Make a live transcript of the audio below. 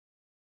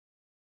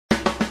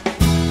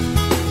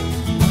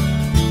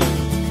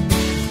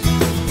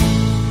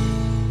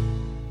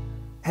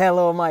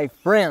Hello my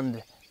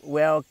friend,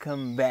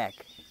 welcome back.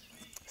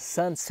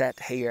 Sunset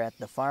here at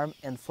the farm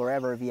and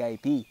forever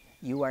VIP.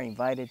 You are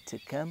invited to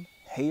come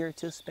here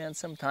to spend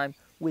some time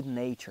with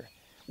nature,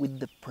 with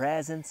the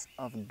presence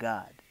of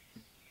God.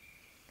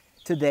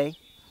 Today,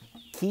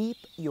 Keep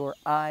Your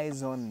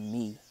Eyes on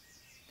Me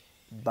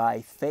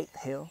by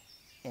Hill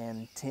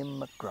and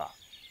Tim McGraw.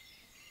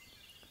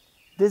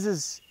 This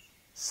is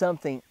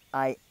something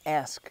I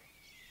ask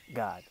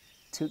God,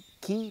 to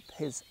keep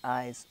His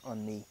eyes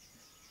on me,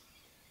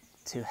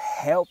 to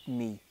help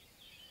me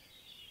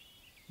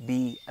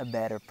be a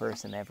better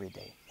person every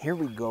day. Here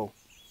we go.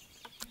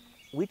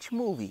 Which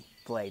movie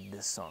played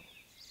this song?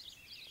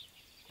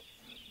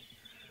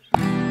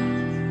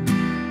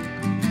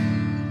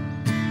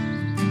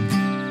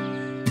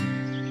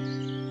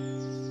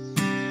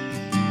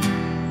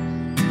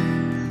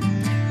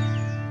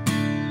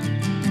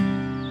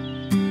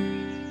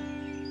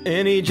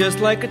 Ain't he just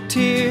like a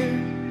tear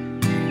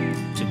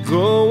to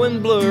go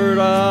and blurt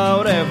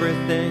out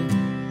everything?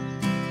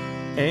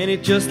 Ain't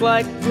it just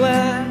like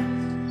glass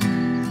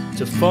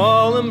to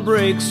fall and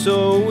break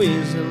so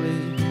easily?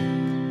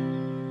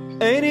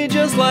 Ain't it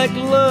just like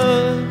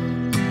love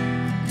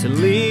to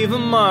leave a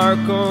mark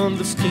on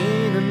the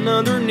skin and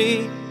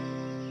underneath?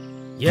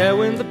 Yeah,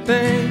 when the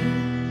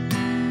pain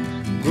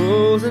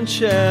grows and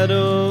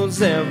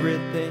shadows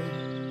everything,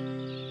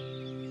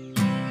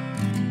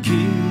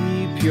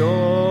 keep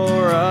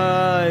your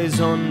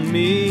eyes on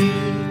me.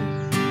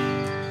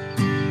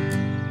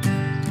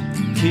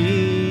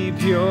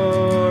 Keep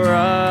your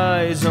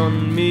eyes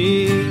on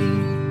me.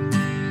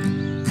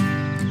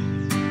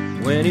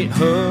 When it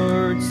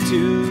hurts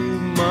too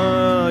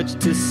much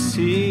to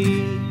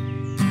see,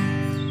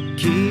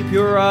 keep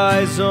your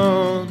eyes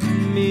on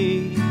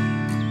me.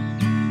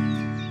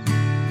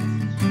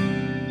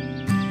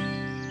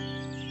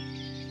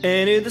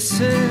 Ain't it the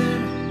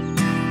same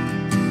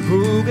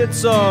who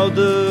gets all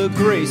the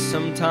grace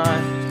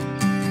sometimes?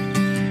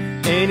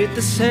 Ain't it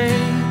the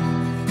same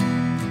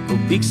who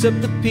picks up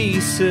the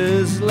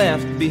pieces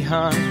left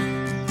behind?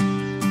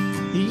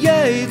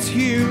 Yeah, it's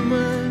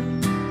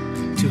human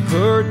to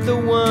hurt the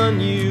one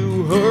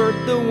you hurt,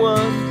 the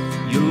one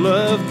you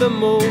love the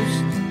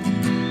most,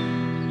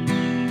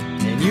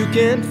 and you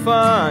can't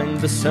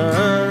find the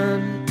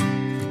sun.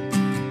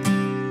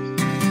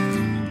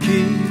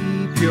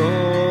 Keep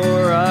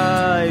your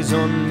eyes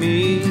on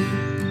me.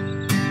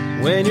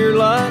 When you're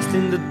lost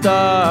in the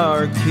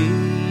dark,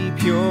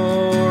 keep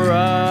your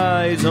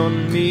eyes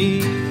on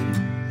me.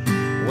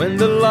 When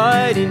the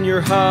light in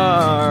your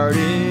heart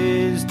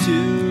is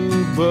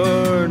too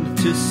burned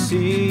to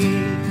see,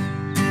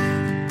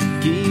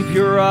 keep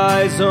your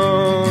eyes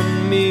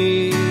on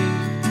me.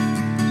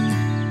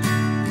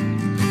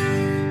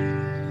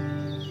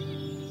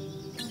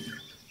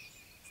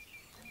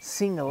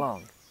 Sing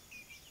along.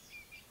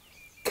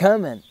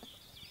 Comment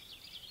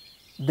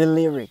the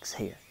lyrics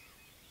here.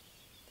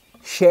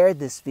 Share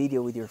this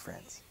video with your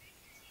friends.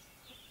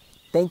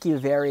 Thank you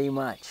very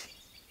much.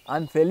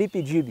 I'm Felipe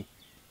Dib.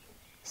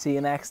 See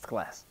you next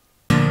class.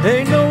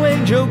 Ain't no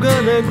angel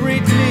gonna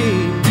greet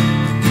me.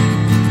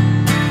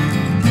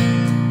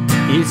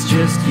 It's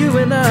just you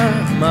and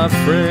I, my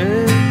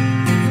friend.